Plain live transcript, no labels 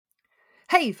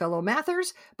Hey, fellow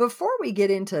mathers, before we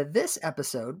get into this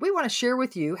episode, we want to share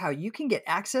with you how you can get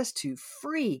access to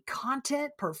free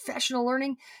content, professional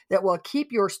learning that will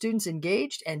keep your students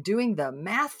engaged and doing the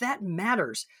math that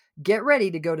matters. Get ready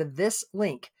to go to this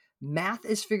link,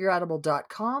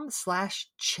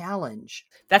 mathisfigureoutable.com/challenge.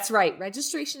 That's right.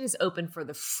 Registration is open for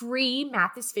the free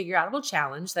Math is Figureoutable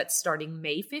Challenge that's starting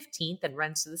May 15th and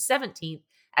runs to the 17th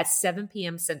at 7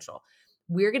 p.m. Central.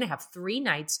 We're going to have 3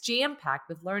 nights jam-packed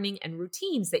with learning and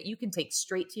routines that you can take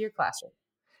straight to your classroom.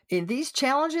 In these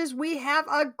challenges, we have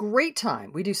a great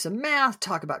time. We do some math,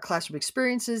 talk about classroom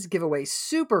experiences, give away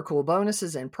super cool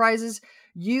bonuses and prizes.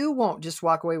 You won't just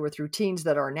walk away with routines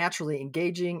that are naturally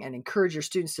engaging and encourage your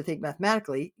students to think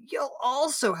mathematically. You'll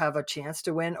also have a chance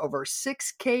to win over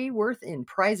 $6,000 worth in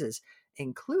prizes,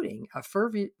 including a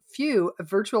few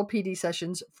virtual PD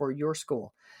sessions for your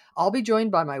school. I'll be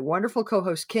joined by my wonderful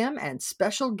co-host Kim and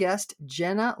special guest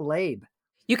Jenna Labe.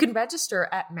 You can register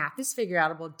at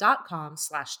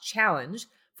mathisfigureoutable.com/challenge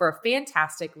for a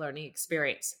fantastic learning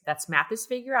experience. That's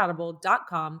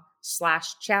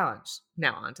mathisfigureoutable.com/challenge.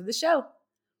 Now on to the show.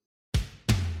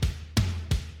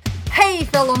 Hey,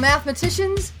 fellow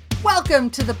mathematicians. Welcome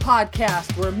to the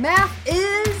podcast where math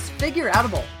is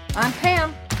figureoutable. I'm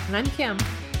Pam. And I'm Kim.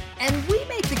 And we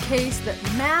make the case that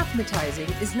mathematizing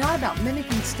is not about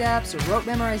mimicking steps or rote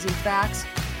memorizing facts,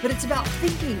 but it's about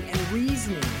thinking and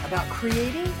reasoning, about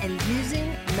creating and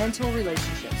using mental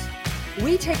relationships.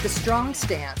 We take the strong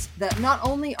stance that not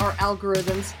only are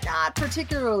algorithms not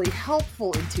particularly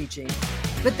helpful in teaching,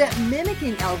 but that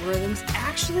mimicking algorithms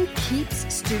actually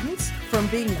keeps students from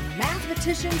being the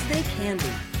mathematicians they can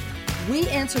be. We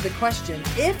answer the question,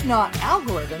 if not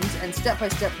algorithms and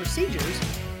step-by-step procedures,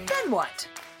 then what?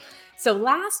 So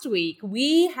last week,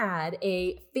 we had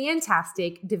a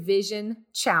fantastic division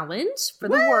challenge for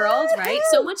the world, right?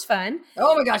 So much fun.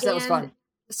 Oh my gosh, that was fun.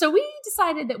 So we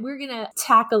decided that we're going to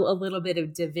tackle a little bit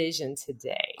of division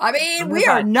today. I mean, we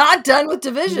are not done with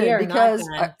division because,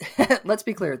 let's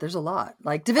be clear, there's a lot.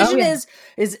 Like division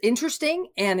is interesting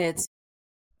and it's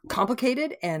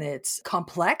complicated and it's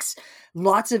complex,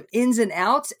 lots of ins and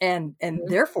outs and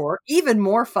therefore even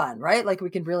more fun, right? Like we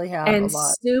can really have a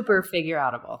lot. Super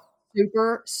figureoutable.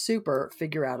 Super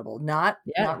figureoutable, not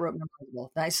rote memorizable.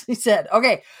 Nicely said.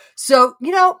 Okay. So,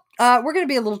 we're going to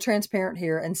be a little transparent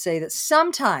here and say that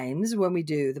sometimes when we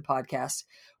do the podcast,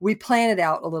 we plan it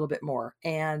out a little bit more.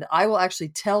 And I will actually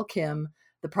tell Kim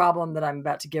the problem that I'm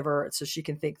about to give her so she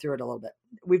can think through it a little bit.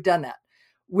 We've done that.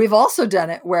 We've also done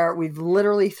it where we've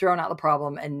literally thrown out the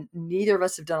problem and neither of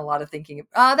us have done a lot of thinking.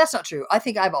 That's not true. I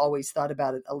think I've always thought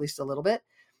about it at least a little bit.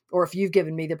 Or if you've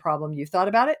given me the problem, you've thought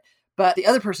about it. But the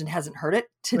other person hasn't heard it.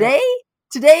 Today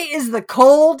is the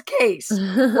cold case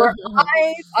where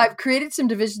I've created some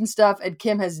division stuff and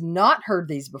Kim has not heard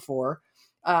these before.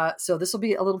 So this will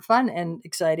be a little fun and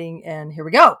exciting. And here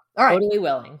we go. All right. Totally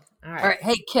willing. All right.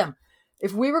 Hey, Kim,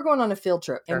 if we were going on a field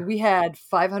trip and we had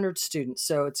 500 students,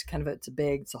 so it's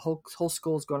a whole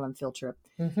school's going on a field trip.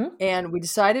 Mm-hmm. And we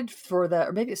decided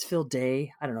or maybe it's field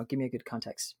day. I don't know. Give me a good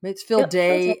context. Maybe it's field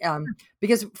day.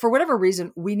 Because for whatever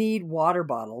reason, we need water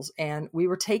bottles and we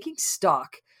were taking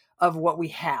stock of what we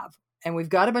have. And we've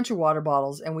got a bunch of water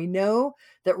bottles and we know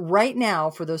that right now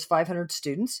for those 500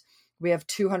 students, we have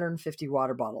 250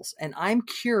 water bottles. And I'm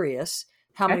curious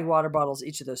how many water bottles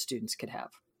each of those students could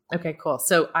have. Okay, cool.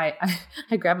 So I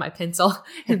grabbed my pencil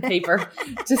and paper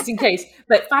just in case.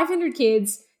 But 500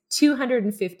 kids,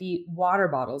 250 water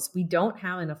bottles. We don't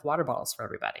have enough water bottles for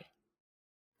everybody.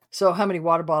 So how many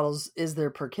water bottles is there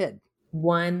per kid?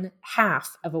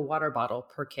 1/2 of a water bottle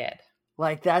per kid.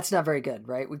 Like that's not very good,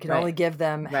 right? We can only give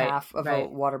them half of a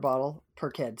water bottle per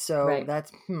kid. So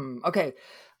that's, okay.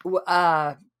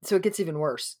 So it gets even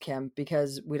worse, Kim,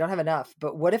 because we don't have enough.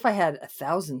 But what if I had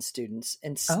 1,000 students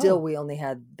and still we only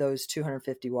had those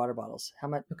 250 water bottles? How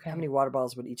many water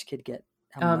bottles would each kid get?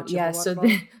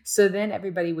 So then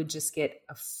everybody would just get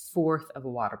 1/4 of a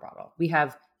water bottle. We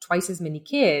have twice as many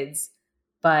kids,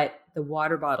 but the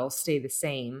water bottles stay the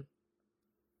same.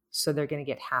 So they're going to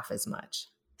get half as much.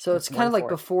 So it's kind of like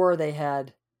before they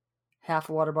had half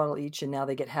a water bottle each and now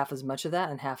they get half as much of that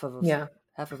and half of a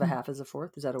half is a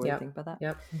fourth. Is that a way to think about that?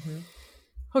 Yep. Mm-hmm.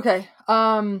 Okay.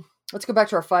 Let's go back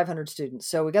to our 500 students.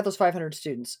 So we got those 500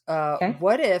 students.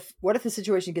 What if the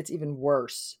situation gets even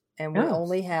worse and we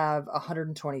only have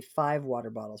 125 water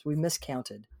bottles? We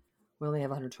miscounted. We only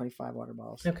have 125 water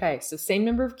bottles. Okay. So same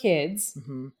number of kids.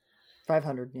 Mm-hmm.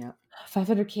 500. Yeah.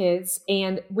 500 kids.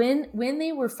 And when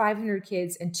they were 500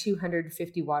 kids and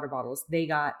 250 water bottles, they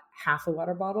got half a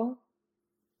water bottle.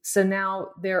 So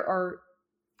now there are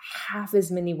half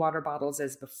as many water bottles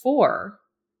as before.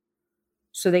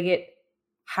 So they get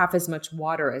half as much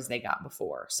water as they got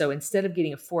before. So instead of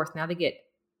getting a fourth, now they get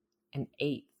an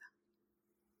eighth.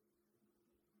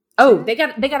 Oh, they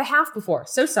got a half before.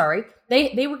 So sorry.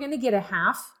 They were going to get a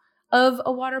half of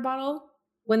a water bottle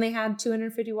when they had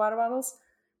 250 water bottles,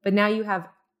 but now you have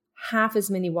half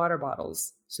as many water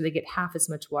bottles. So they get half as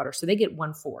much water. So they get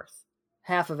 1/4.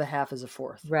 Half of a half is a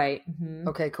fourth. Right. Mm-hmm.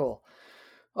 Okay, cool.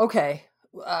 Okay.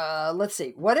 Let's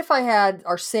see. What if I had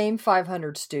our same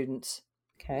 500 students?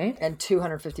 Okay. And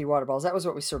 250 water bottles. That was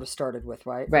what we sort of started with,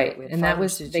 right? Right. And that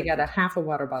was, they got a half a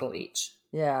water bottle each.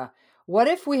 Yeah. What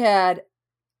if we had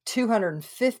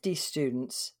 250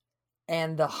 students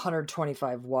and the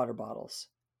 125 water bottles?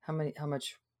 How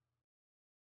much?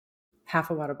 Half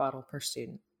a water bottle per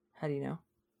student. How do you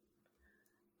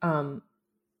know?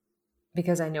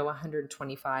 Because I know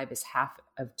 125 is half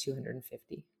of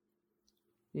 250.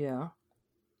 Yeah.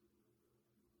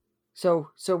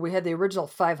 So we had the original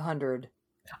 500.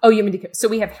 Oh, you mean so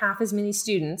we have half as many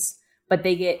students, but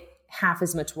they get half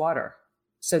as much water.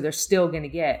 So they're still going to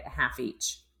get a half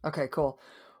each. Okay, cool.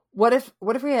 What if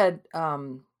we had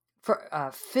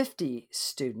 50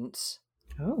 students?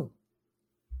 Oh.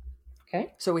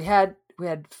 Okay. So we had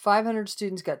 500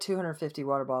 students got 250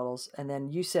 water bottles, and then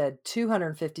you said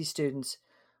 250 students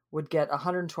would get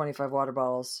 125 water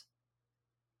bottles.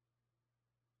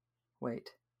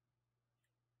 Wait.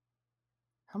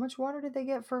 How much water did they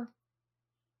get for?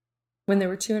 When there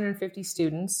were 250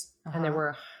 students and there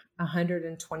were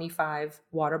 125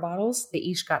 water bottles, they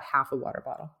each got half a water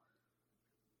bottle.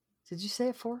 Did you say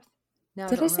a fourth? No.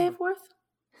 Did I say a fourth?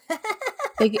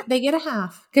 They get a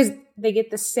half because they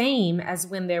get the same as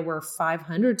when there were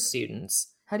 500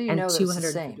 students. How do you know that it's the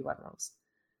same? Water bottles.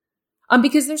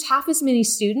 Because there's half as many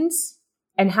students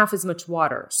and half as much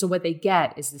water. So what they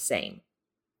get is the same.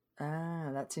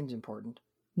 That seems important.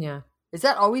 Yeah. Is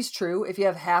that always true? If you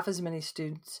have half as many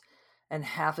students and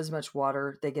half as much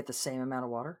water, they get the same amount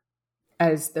of water?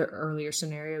 As the earlier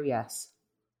scenario, yes.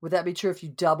 Would that be true if you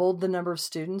doubled the number of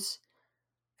students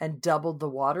and doubled the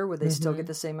water? Would they still get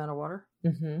the same amount of water?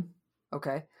 Mm-hmm.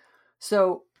 Okay.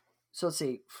 So let's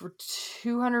see. For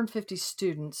 250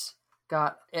 students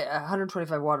got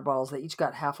 125 water bottles. They each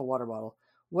got half a water bottle.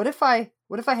 What if I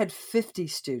had 50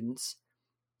 students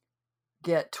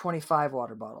get 25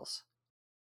 water bottles?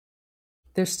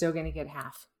 They're still going to get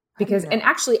half. Because, and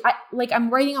actually, I'm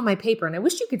writing on my paper, and I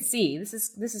wish you could see. This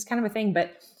is kind of a thing,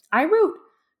 but I wrote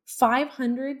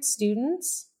 500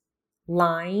 students,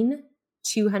 line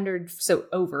 200, so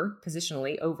over,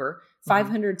 positionally over,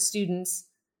 500 students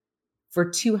for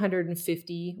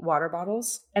 250 water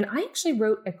bottles. And I actually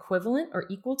wrote equivalent or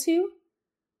equal to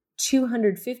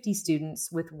 250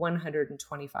 students with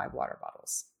 125 water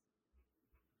bottles.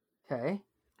 Okay.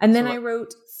 And then I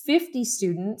wrote 50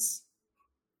 students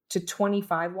to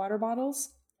 25 water bottles.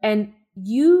 And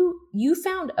you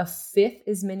found a fifth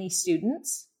as many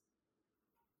students,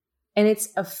 and it's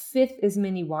a fifth as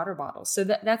many water bottles. So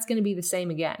that's going to be the same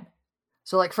again.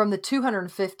 So like from the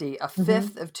 250, a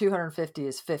fifth of 250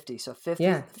 is 50. So fifth.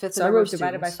 So I wrote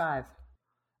divided by 5.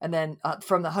 And then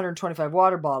from the 125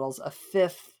 water bottles, a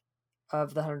fifth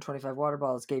of the 125 water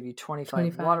bottles gave you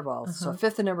 25 water bottles. So a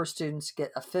fifth the number of students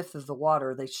get a fifth of the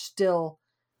water. They still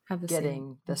have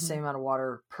getting the same amount of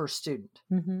water per student.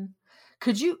 Mm-hmm.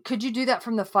 Could you do that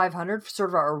from the 500? Sort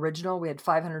of our original, we had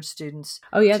 500 students.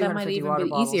 Oh yeah, that might even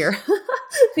be easier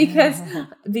because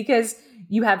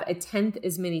you have a tenth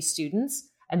as many students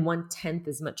and 1/10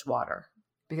 as much water.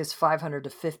 Because 500 to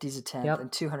 50 is a tenth,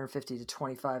 and 250 to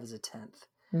 25 is a tenth.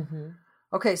 Mm-hmm.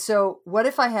 Okay, so what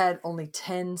if I had only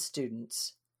 10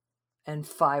 students and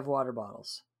 5 water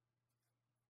bottles?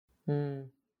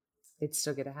 They'd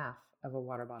still get a half of a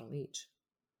water bottle each.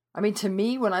 I mean, to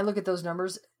me, when I look at those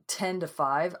numbers, 10 to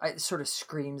 5, it sort of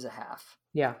screams a half.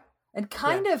 Yeah. And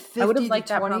kind of 50 to 20. I would have liked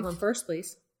that problem first,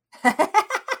 please.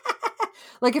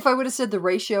 Like if I would have said the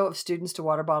ratio of students to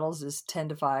water bottles is 10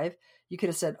 to 5, you could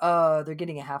have said, oh, they're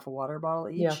getting a half a water bottle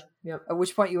each. Yeah. Yep. At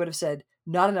which point you would have said,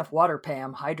 not enough water,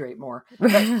 Pam, hydrate more.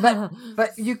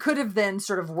 But you could have then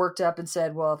sort of worked up and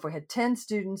said, well, if we had 10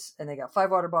 students and they got 5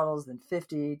 water bottles, then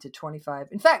 50 to 25.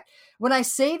 In fact, when I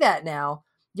say that now,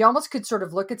 you almost could sort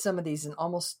of look at some of these and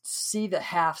almost see the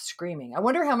half screaming. I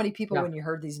wonder how many people, when you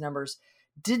heard these numbers,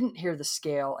 didn't hear the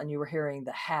scale and you were hearing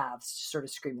the halves sort of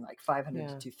screaming, like 500 to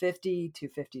 250,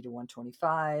 250 to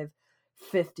 125,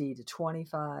 50 to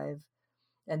 25,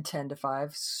 and 10 to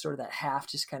 5. Sort of that half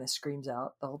just kind of screams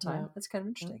out the whole time. That's kind of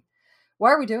interesting.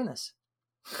 Why are we doing this?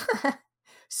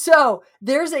 So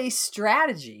there's a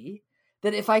strategy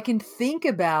that if I can think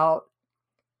about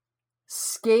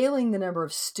scaling the number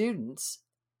of students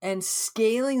and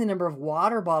scaling the number of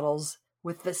water bottles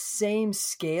with the same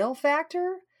scale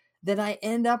factor, then I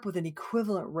end up with an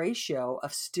equivalent ratio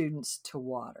of students to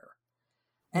water.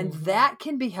 And that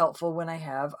can be helpful when I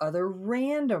have other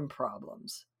random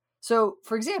problems. So,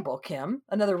 for example, Kim,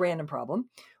 another random problem.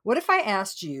 What if I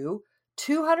asked you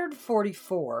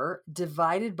 244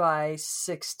 divided by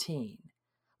 16?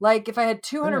 Like if I had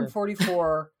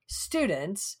 244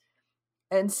 students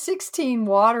and 16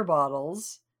 water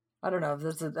bottles, I don't know,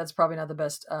 that's probably not the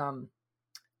best.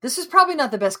 This is probably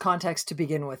not the best context to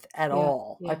begin with at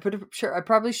all. Yeah. I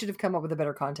probably should have come up with a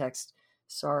better context.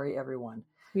 Sorry, everyone.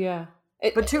 Yeah.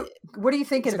 What are you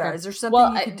thinking about? Is there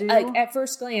something you could do? At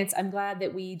first glance, I'm glad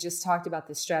that we just talked about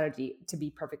this strategy, to be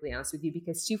perfectly honest with you,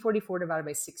 because 244 divided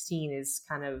by 16 is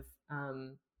kind of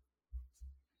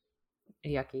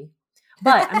yucky.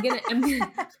 But I'm gonna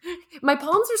my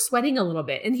palms are sweating a little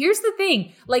bit. And here's the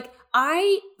thing, like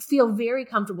I feel very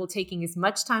comfortable taking as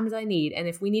much time as I need. And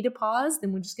if we need to pause,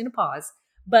 then we're just going to pause.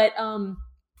 But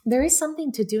there is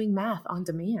something to doing math on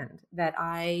demand that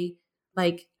I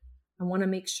like. I want to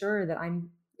make sure that I'm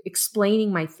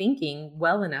explaining my thinking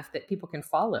well enough that people can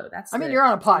follow. You're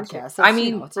on a podcast.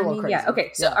 It's a little crazy. Yeah. Okay.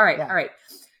 So, all right.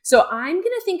 So I'm going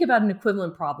to think about an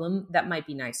equivalent problem that might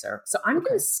be nicer. So I'm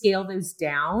going to scale those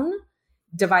down,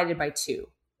 divided by 2.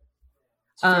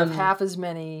 So you have half as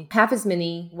many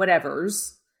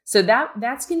whatevers. So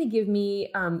that's going to give me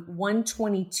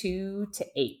 122 to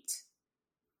 8.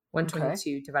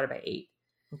 122 divided by 8.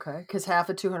 Okay, because half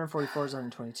of 244 is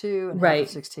 122, and half of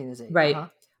 16 is 8. Right.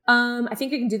 I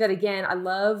think I can do that again. I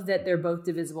love that they're both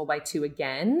divisible by 2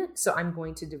 again. So I'm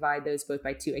going to divide those both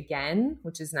by 2 again,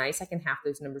 which is nice. I can half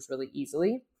those numbers really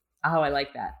easily. Oh, I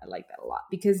like that. I like that a lot.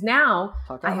 Because now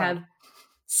I have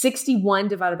 61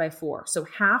 divided by 4. So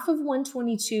half of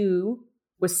 122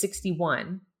 was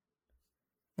 61.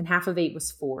 And half of 8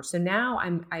 was 4. So now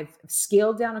I've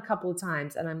scaled down a couple of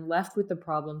times, and I'm left with the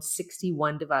problem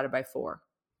 61 divided by 4.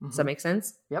 Does that make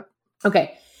sense? Yep.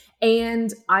 Okay.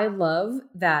 And I love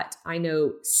that I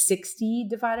know 60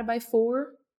 divided by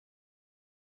 4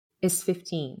 is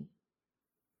 15.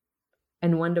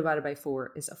 And 1 divided by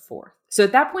 4 is a 4th. So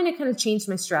at that point, I kind of changed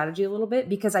my strategy a little bit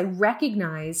because I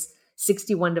recognize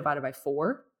 61 divided by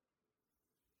 4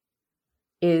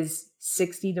 is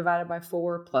 60 divided by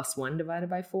 4 plus 1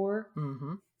 divided by 4.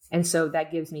 Mm-hmm. And so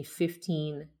that gives me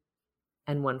 15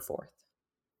 and 1/4.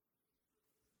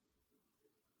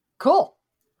 Cool.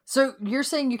 So you're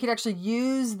saying you could actually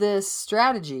use this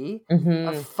strategy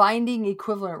of finding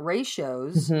equivalent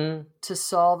ratios to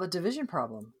solve a division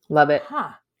problem. Love it.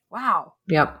 Huh. Wow.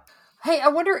 Yep. Hey, I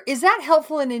wonder, is that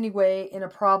helpful in any way in a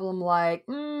problem like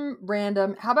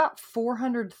random? How about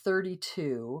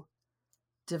 432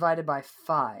 divided by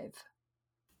 5?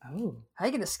 Oh. How are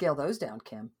you going to scale those down,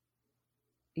 Kim?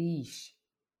 Eesh.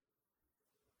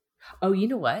 Oh, you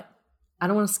know what? I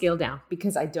don't want to scale down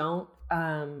because I don't.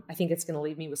 I think it's going to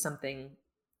leave me with something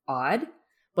odd.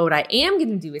 But what I am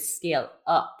going to do is scale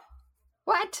up.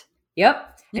 What?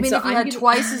 Yep. You mean if you had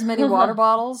twice as many water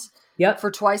bottles for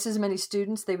twice as many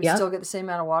students, they would still get the same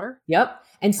amount of water? Yep.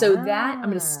 And so that I'm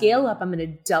going to scale up. I'm going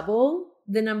to double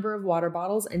the number of water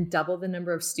bottles and double the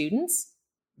number of students.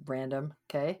 Random.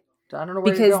 Okay. I don't know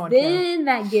where you're going. Because then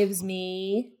that gives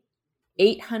me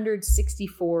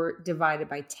 864 divided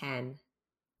by 10,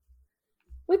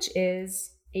 which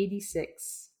is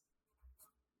 86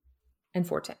 and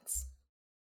 4/10.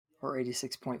 Or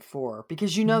 86.4.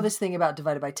 Because you know this thing about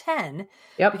divided by 10.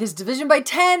 Yep. Because division by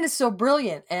 10 is so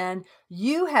brilliant. And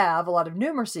you have a lot of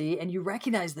numeracy, and you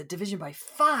recognize that division by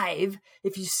 5,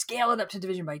 if you scale it up to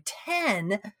division by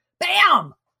 10,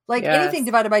 bam! Like anything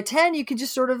divided by 10, you can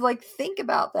just sort of like think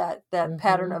about that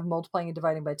pattern of multiplying and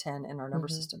dividing by 10 in our number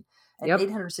system. And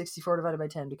 864 divided by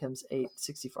 10 becomes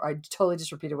 864. I totally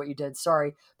just repeated what you did.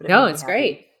 Sorry. But it's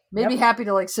great. Made me happy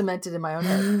to like cement it in my own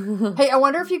head. Hey, I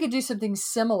wonder if you could do something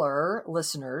similar,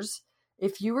 listeners,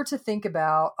 if you were to think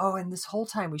about, and this whole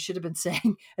time we should have been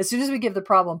saying, as soon as we give the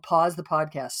problem, pause the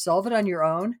podcast, solve it on your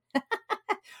own.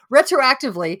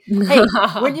 Retroactively, hey,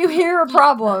 when you hear a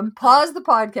problem, pause the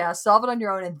podcast, solve it on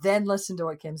your own, and then listen to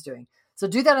what Kim's doing. So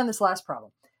do that on this last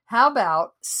problem. How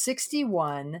about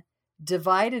 61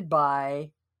 divided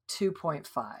by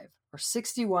 2.5, or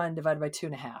 61 divided by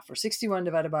 2.5, or 61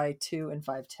 divided by 2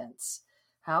 5/10?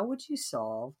 How would you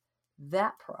solve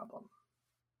that problem?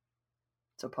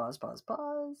 So pause.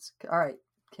 All right,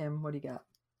 Kim, what do you got?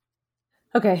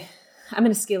 Okay. I'm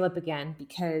going to scale up again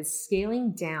because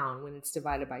scaling down when it's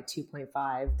divided by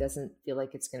 2.5 doesn't feel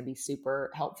like it's going to be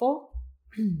super helpful.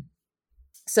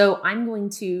 So I'm going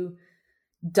to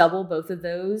double both of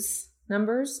those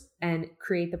numbers and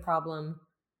create the problem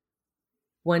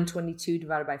 122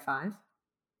 divided by 5.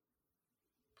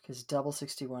 Because double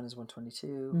 61 is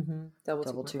 122. Mm-hmm.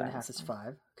 Double 2.5 is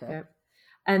 5. Okay. Yep.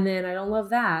 And then I don't love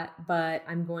that, but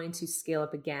I'm going to scale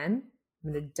up again.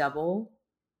 I'm going to double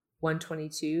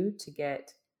 122 to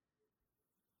get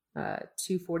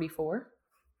 244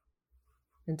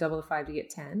 and double the 5 to get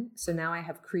 10. So now I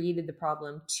have created the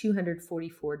problem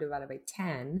 244 divided by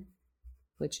 10,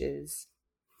 which is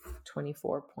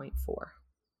 24.4.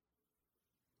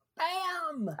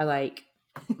 Bam! I like.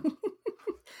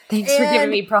 Thanks for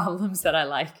giving me problems that I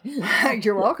like.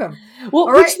 You're welcome. Well,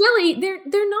 all which right. Really,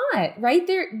 they're not, right?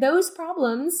 Those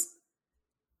problems,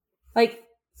 like,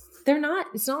 they're not,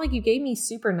 it's not like you gave me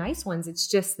super nice ones. It's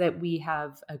just that we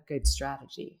have a good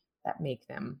strategy that make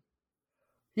them.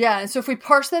 Yeah. And so if we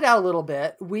parse that out a little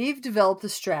bit, we've developed a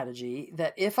strategy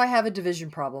that if I have a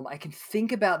division problem, I can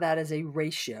think about that as a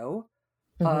ratio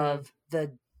of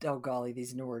the, oh golly,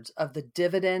 these words, of the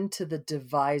dividend to the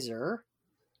divisor.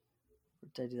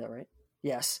 Did I do that right?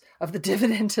 Yes. Of the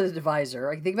dividend to the divisor.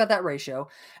 I can think about that ratio.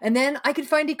 And then I could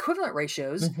find equivalent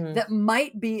ratios that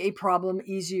might be a problem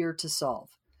easier to solve.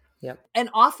 Yep. And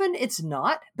often it's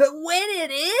not, but when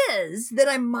it is, then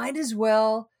I might as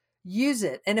well use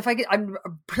it. And if I get, I'm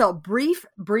a brief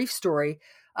story.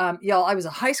 Y'all, I was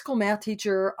a high school math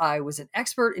teacher. I was an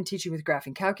expert in teaching with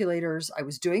graphing calculators. I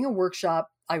was doing a workshop.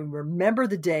 I remember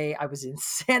the day I was in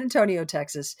San Antonio,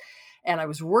 Texas, and I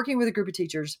was working with a group of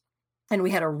teachers. And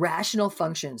we had a rational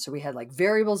function. So we had like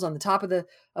variables on the top of the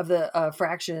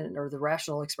fraction or the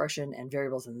rational expression and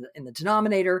variables in the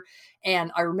denominator. And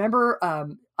I remember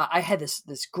I had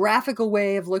this graphical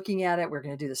way of looking at it. We're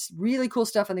going to do this really cool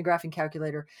stuff on the graphing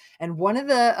calculator. And one of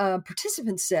the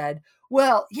participants said,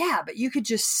 well, yeah, but you could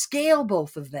just scale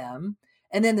both of them.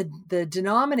 And then the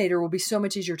denominator will be so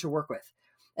much easier to work with.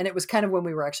 And it was kind of when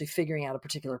we were actually figuring out a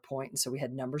particular point. And so we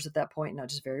had numbers at that point, not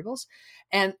just variables.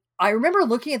 And I remember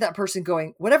looking at that person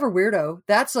going, whatever, weirdo,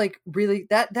 that's like really,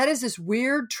 that is this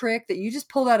weird trick that you just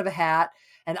pulled out of a hat.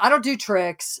 And I don't do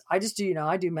tricks. I just do,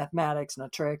 I do mathematics,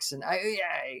 not tricks. And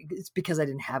it's because I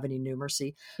didn't have any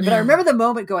numeracy. But I remember the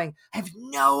moment going, I have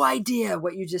no idea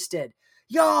what you just did.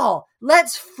 Y'all,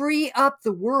 let's free up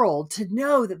the world to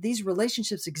know that these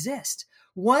relationships exist.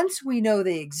 Once we know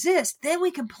they exist, then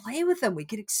we can play with them. We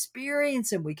can experience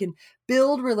them. We can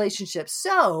build relationships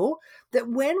so that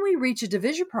when we reach a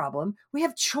division problem, we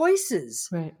have choices.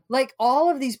 Right. Like all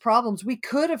of these problems, we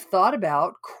could have thought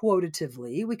about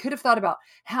quotatively. We could have thought about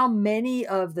how many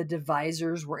of the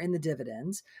divisors were in the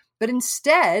dividends. But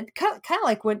instead, kind of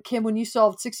like when, Kim, when you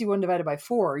solved 61 divided by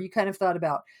 4, you kind of thought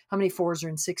about how many 4s are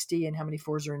in 60 and how many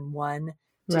 4s are in 1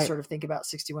 to sort of think about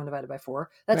 61 divided by 4.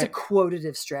 That's a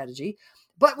quotative strategy.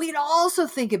 But we'd also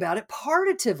think about it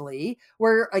partitively,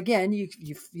 where, again, you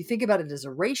think about it as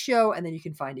a ratio, and then you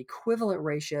can find equivalent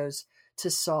ratios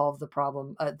to solve the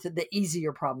problem, to the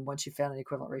easier problem once you found an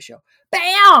equivalent ratio.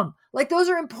 Bam! Like those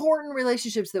are important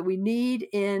relationships that we need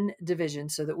in division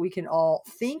so that we can all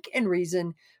think and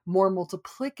reason more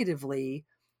multiplicatively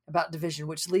about division,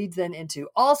 which leads then into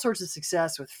all sorts of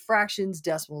success with fractions,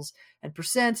 decimals, and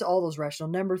percents, all those rational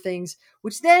number things,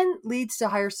 which then leads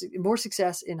to more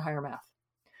success in higher math.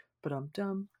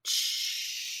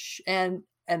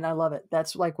 And I love it.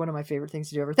 That's like one of my favorite things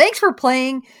to do ever. Thanks for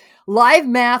playing live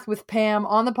math with Pam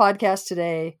on the podcast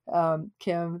today.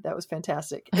 Kim, that was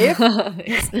fantastic.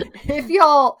 If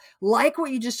y'all like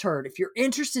what you just heard, if you're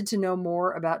interested to know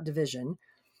more about division,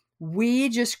 we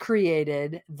just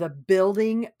created the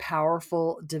Building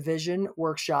Powerful Division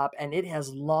workshop, and it has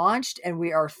launched, and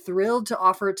we are thrilled to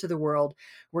offer it to the world,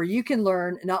 where you can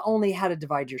learn not only how to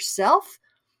divide yourself,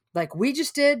 like we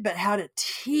just did, but how to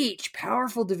teach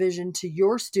powerful division to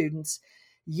your students.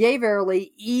 Yay,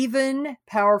 verily, even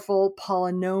powerful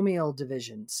polynomial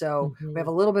division. So we have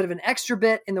a little bit of an extra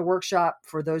bit in the workshop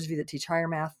for those of you that teach higher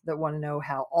math that want to know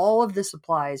how all of this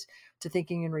applies to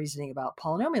thinking and reasoning about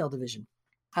polynomial division.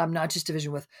 Not just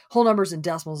division with whole numbers and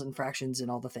decimals and fractions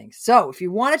and all the things. So if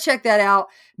you want to check that out,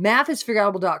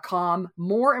 mathisfigureoutable.com,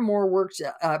 more and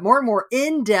more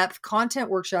in-depth content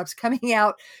workshops coming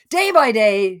out day by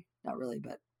day. Not really,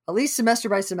 but at least semester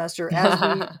by semester as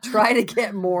we try to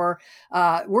get more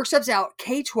workshops out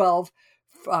K-12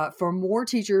 for more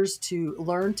teachers to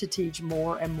learn to teach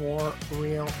more and more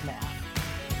real math.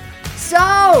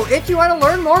 So, if you want to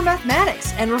learn more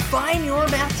mathematics and refine your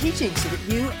math teaching so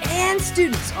that you and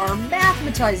students are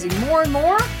mathematizing more and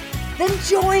more, then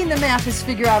join the Math is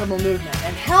Figureoutable movement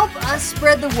and help us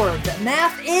spread the word that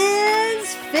math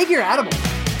is figureoutable.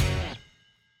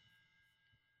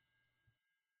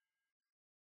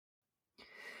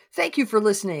 Thank you for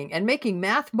listening and making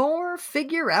math more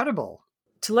figureoutable.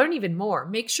 To learn even more,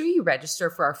 make sure you register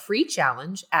for our free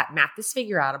challenge at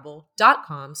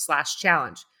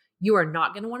mathisfigureoutable.com/challenge. You are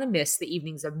not going to want to miss the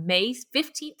evenings of May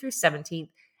 15th through 17th,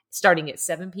 starting at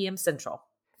 7 p.m. Central.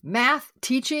 Math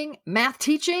teaching,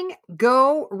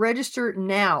 go register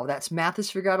now. That's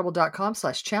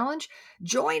mathisfigureoutable.com/challenge.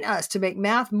 Join us to make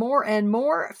math more and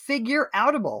more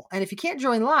figure-outable. And if you can't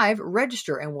join live,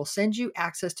 register and we'll send you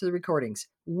access to the recordings.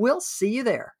 We'll see you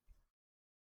there.